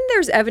 And then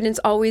there's evidence,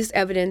 always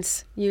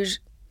evidence.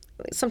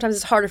 Sometimes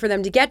it's harder for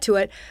them to get to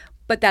it,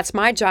 but that's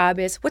my job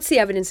is, what's the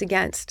evidence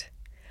against?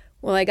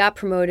 Well, I got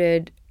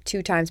promoted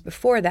 2 times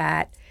before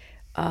that.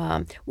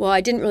 Well, I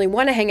didn't really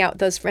want to hang out with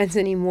those friends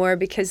anymore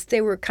because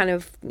they were kind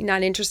of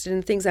not interested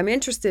in things I'm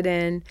interested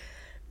in.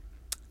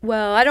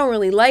 Well, I don't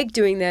really like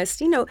doing this.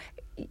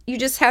 You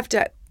just have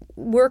to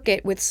work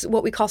it with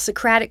what we call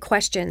Socratic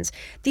questions.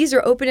 These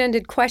are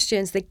open-ended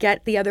questions that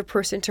get the other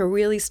person to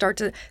really start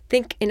to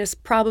think in a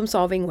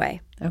problem-solving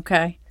way.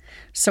 Okay.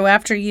 So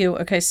after you,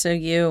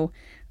 you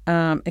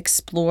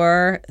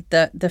explore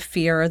the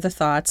fear or the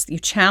thoughts, you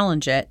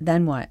challenge it,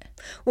 then what?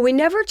 Well, we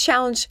never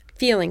challenge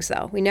feelings,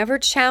 though. We never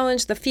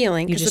challenge the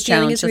feeling You because just the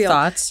feeling challenge is the real.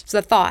 thoughts? It's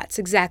the thoughts,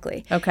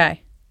 exactly.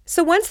 Okay.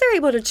 So once they're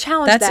able to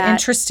challenge That's that...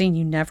 interesting.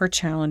 You never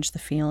challenge the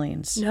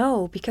feelings.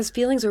 No, because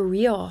feelings are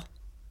real.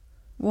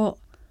 Well,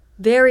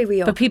 Very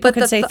real. but people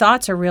could the say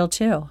thoughts are real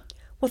too.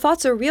 Well,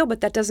 thoughts are real,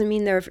 but that doesn't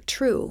mean they're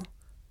true.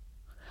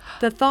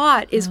 The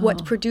thought is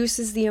what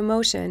produces the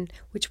emotion,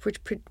 which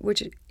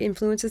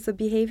influences the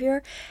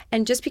behavior.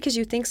 And just because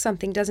you think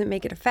something doesn't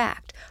make it a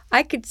fact.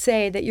 I could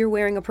say that you're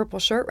wearing a purple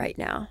shirt right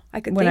now. I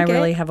could When think I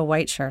really it. have a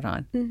white shirt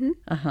on. Mm-hmm.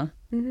 Uh-huh.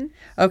 Mm-hmm.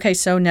 Okay,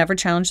 so never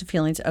challenge the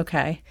feelings.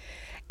 Okay.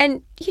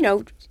 And,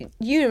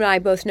 you and I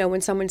both know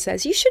when someone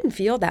says, you shouldn't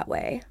feel that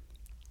way.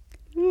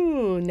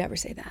 Never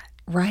say that.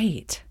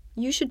 Right.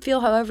 You should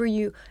feel however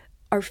you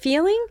are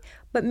feeling,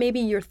 but maybe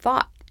your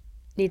thought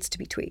needs to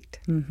be tweaked.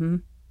 Mm-hmm.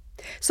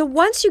 So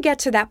once you get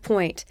to that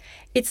point,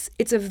 it's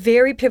a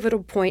very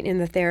pivotal point in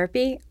the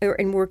therapy or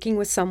in working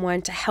with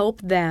someone to help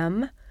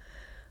them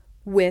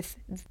with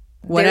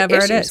Whatever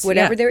their it issues, is,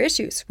 whatever yeah. their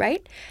issues,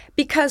 right?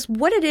 Because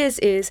what it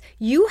is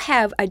you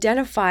have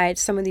identified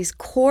some of these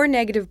core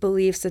negative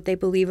beliefs that they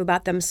believe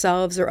about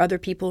themselves or other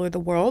people or the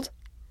world,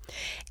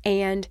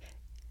 and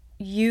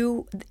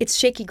it's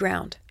shaky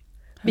ground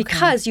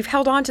because you've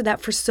held on to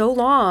that for so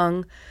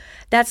long.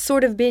 That's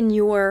sort of been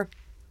your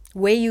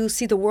way you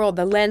see the world,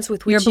 the lens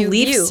with which Your you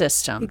belief view.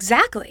 system.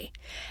 Exactly.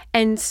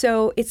 And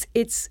so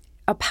it's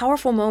a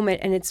powerful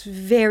moment, and it's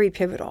very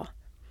pivotal.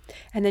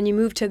 And then you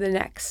move to the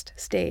next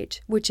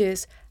stage, which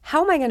is,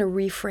 how am I going to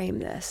reframe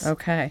this?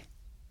 Okay.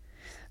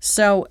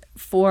 So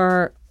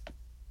for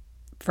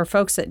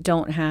folks that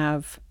don't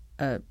have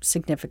a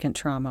significant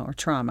trauma or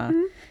trauma,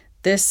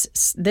 this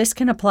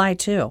can apply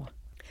too.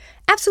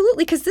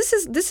 Absolutely, because this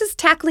is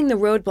tackling the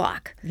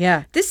roadblock.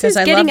 Yeah. This 'Cause is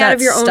I getting love out that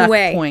of your own stuck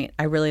way. point.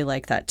 I really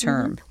like that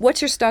term.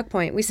 What's your stuck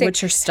point? We say,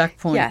 What's your stuck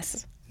point?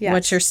 Yes. Yes.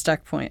 What's your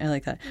stuck point? I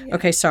like that.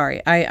 Okay,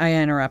 sorry. I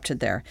interrupted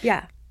there.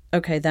 Yeah.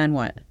 Okay, then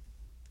what?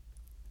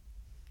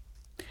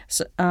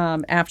 So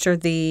after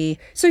the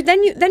So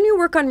then you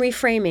work on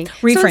reframing. So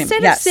Reframe,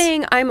 instead yes. of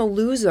saying I'm a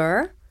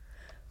loser,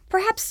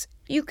 perhaps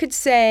you could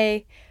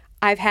say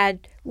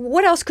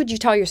what else could you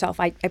tell yourself?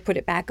 I put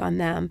it back on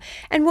them.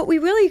 And what we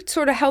really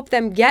sort of help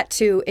them get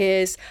to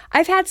is,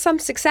 I've had some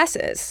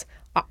successes,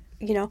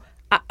 and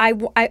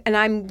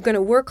I'm going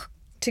to work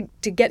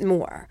to get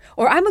more,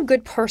 or I'm a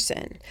good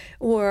person,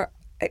 or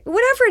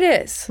whatever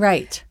it is.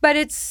 right. But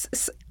it's,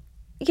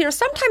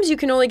 sometimes you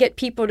can only get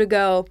people to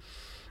go,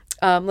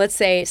 let's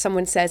say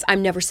someone says,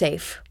 I'm never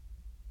safe.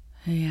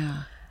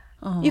 Yeah.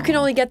 You can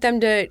only get them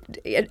to,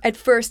 at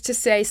first, to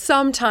say,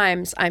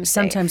 sometimes I'm safe.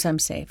 Sometimes I'm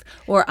safe,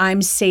 or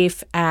I'm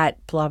safe at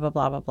blah blah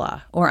blah blah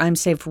blah, or I'm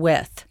safe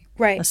with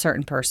Right. a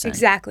certain person.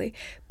 Exactly.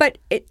 But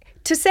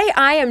to say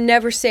I am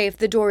never safe,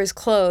 the door is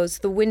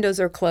closed, the windows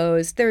are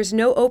closed, there's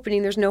no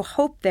opening, there's no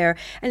hope there,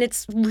 and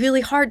it's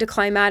really hard to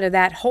climb out of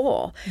that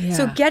hole.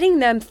 So Yeah. getting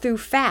them through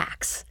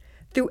facts,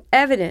 through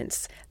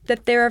evidence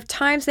that there are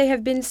times they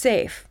have been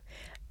safe,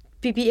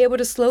 be able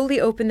to slowly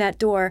open that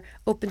door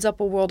opens up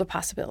a world of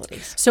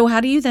possibilities. So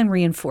how do you then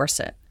reinforce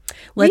it?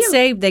 Let's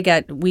say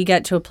we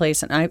get to a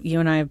place, and you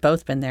and I have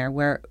both been there,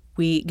 where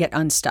we get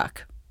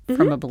unstuck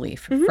from a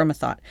belief, from a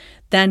thought.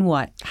 Then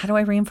what? How do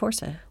I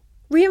reinforce it?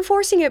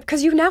 Reinforcing it,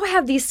 because you now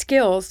have these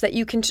skills that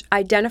you can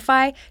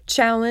identify,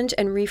 challenge,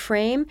 and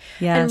reframe.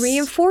 Yes. And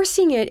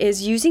reinforcing it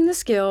is using the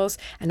skills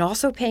and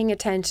also paying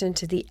attention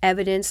to the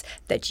evidence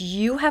that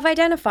you have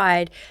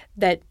identified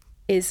that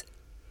is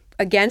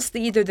against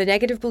either the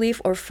negative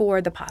belief or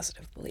for the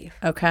positive belief.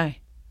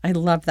 Okay. I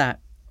love that.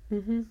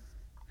 Mm-hmm.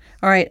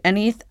 All right.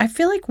 I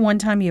feel like one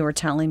time you were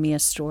telling me a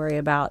story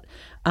about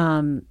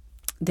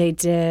they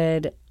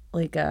did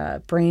like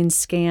a brain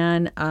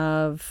scan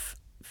of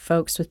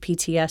folks with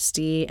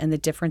PTSD and the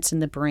difference in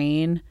the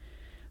brain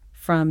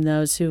from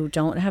those who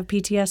don't have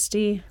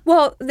PTSD.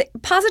 Well, the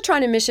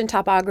positron emission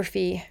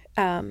topography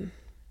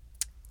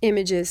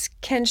images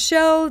can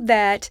show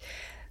that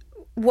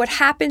what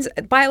happens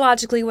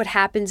biologically, what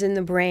happens in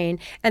the brain,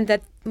 and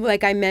that,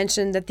 like I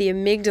mentioned, that the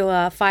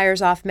amygdala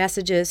fires off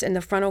messages and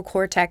the frontal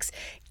cortex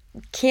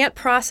can't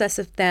process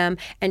them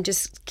and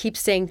just keeps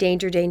saying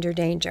danger, danger,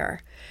 danger.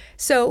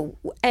 So,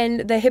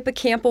 and the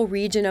hippocampal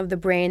region of the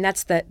brain,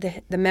 that's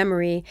the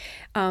memory,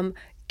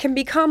 can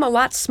become a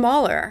lot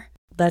smaller.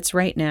 Let's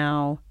right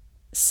now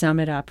sum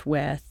it up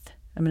with,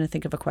 I'm going to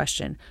think of a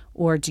question,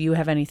 or do you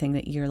have anything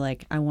that you're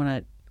like, I want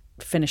to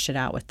finish it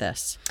out with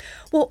this?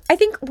 Well, I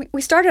think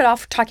we started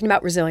off talking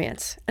about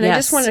resilience, and I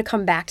just Yes. wanted to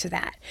come back to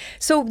that.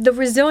 So the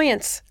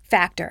resilience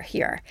factor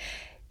here.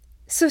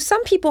 So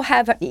some people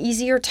have an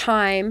easier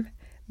time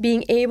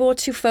being able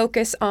to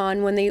focus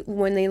on when they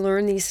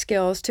learn these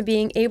skills, to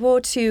being able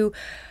to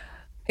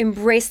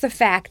embrace the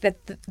fact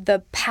that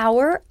the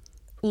power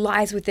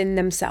lies within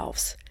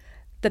themselves.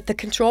 that the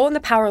control and the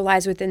power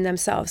lies within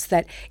themselves,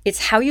 that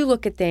it's how you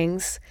look at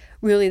things,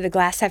 really the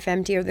glass half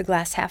empty or the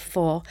glass half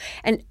full,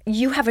 and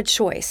you have a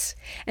choice.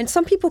 And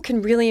some people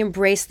can really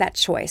embrace that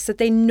choice, that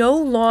they no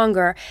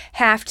longer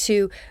have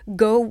to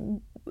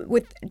go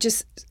with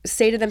just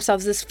say to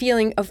themselves, this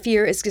feeling of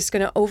fear is just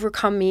going to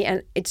overcome me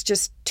and it's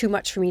just too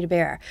much for me to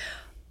bear.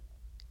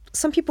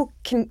 Some people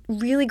can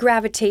really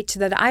gravitate to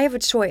that. I have a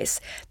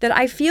choice, that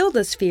I feel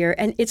this fear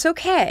and it's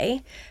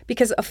okay,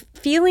 because of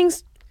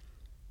feelings,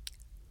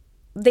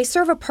 they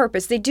serve a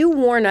purpose. They do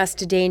warn us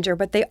to danger,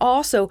 but they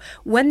also,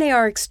 when they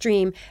are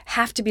extreme,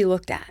 have to be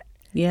looked at.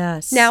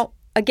 Yes. Now,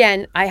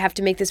 again, I have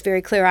to make this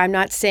very clear. I'm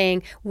not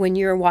saying when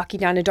you're walking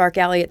down a dark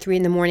alley at 3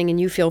 a.m. and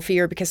you feel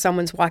fear because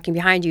someone's walking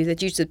behind you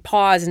that you should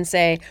pause and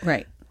say,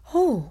 right.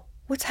 Oh,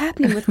 what's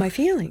happening with my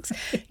feelings?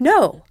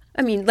 No.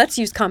 I mean, let's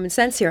use common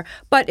sense here.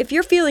 But if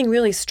you're feeling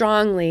really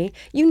strongly,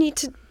 you need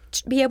to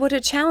be able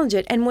to challenge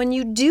it. And when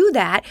you do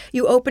that,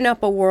 you open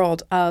up a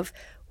world of,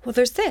 well,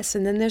 there's this,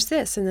 and then there's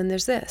this, and then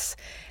there's this.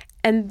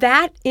 And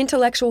that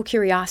intellectual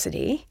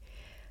curiosity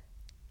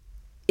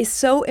is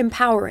so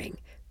empowering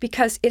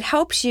because it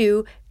helps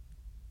you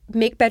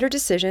make better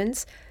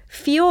decisions,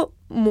 feel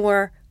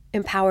more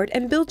empowered,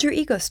 and build your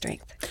ego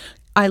strength.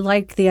 I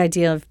like the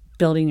idea of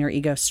building your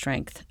ego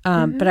strength.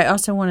 But I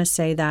also want to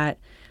say that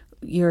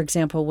your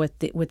example with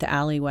the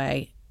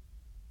alleyway,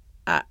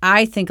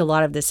 I think a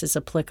lot of this is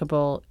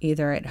applicable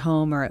either at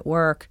home or at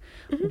work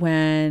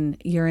when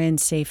you're in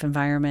safe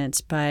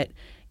environments, but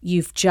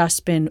you've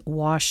just been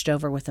washed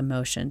over with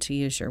emotion, to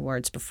use your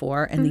words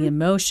before, and the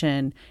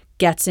emotion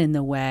gets in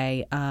the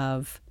way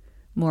of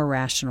more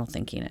rational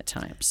thinking at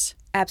times.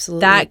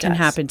 Absolutely. That can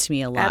happen to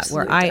me a lot.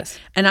 Absolutely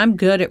and I'm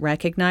good at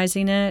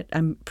recognizing it.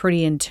 I'm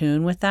pretty in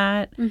tune with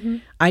that.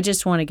 I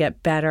just want to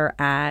get better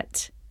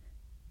at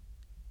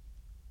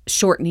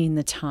shortening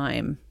the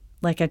time.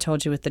 Like I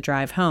told you with the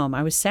drive home,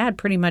 I was sad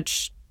pretty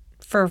much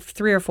for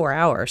 3 or 4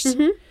 hours.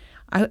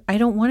 I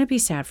don't want to be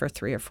sad for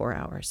 3 or 4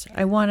 hours.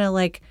 I want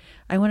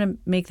to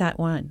make that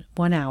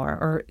 1 hour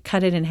or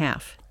cut it in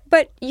half.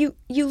 But you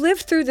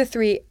lived through the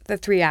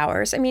three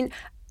hours. I mean,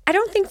 I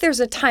don't think there's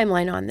a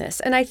timeline on this.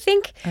 And I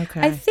think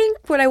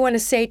what I want to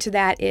say to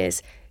that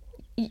is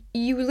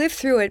you live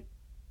through it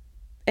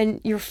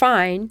and you're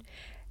fine.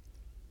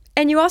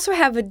 And you also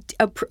have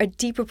a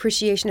deep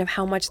appreciation of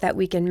how much that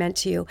weekend meant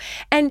to you.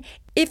 And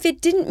if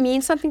it didn't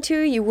mean something to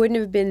you, you wouldn't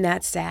have been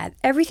that sad.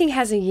 Everything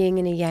has a yin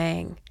and a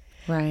yang.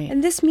 Right.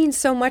 And this means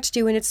so much to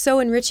you, and it's so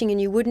enriching, and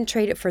you wouldn't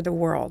trade it for the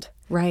world.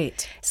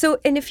 Right. So,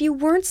 and if you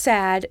weren't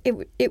sad,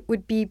 it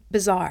would be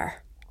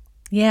bizarre.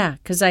 Yeah,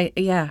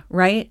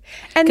 right?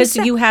 Because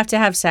you have to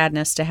have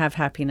sadness to have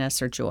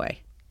happiness or joy.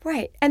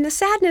 Right. And the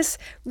sadness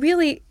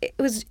really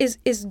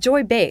is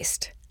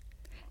joy-based.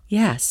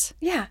 Yes.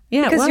 Yeah.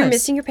 Yeah, because it you're was.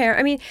 missing your parent.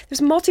 I mean,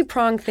 there's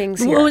multi-pronged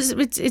things here. Well,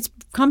 it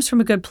comes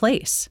from a good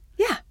place.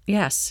 Yeah.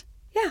 Yes.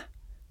 Yeah.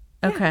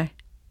 Okay.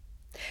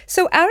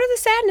 So out of the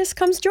sadness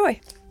comes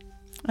joy.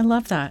 I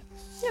love that.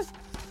 Yeah.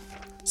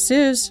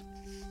 Suze,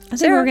 I think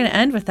Sarah. we're going to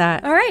end with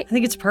that. All right. I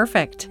think it's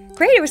perfect.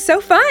 Great. It was so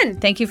fun.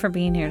 Thank you for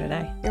being here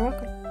today. You're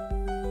welcome.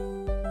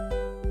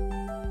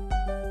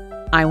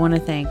 I want to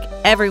thank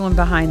everyone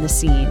behind the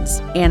scenes,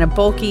 Anna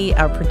Bolke,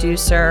 our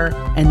producer,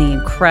 and the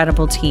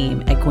incredible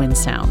team at Gwyn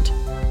Sound.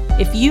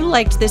 If you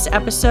liked this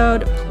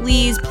episode,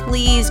 please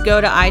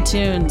go to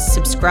iTunes,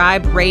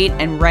 subscribe, rate,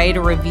 and write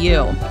a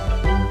review.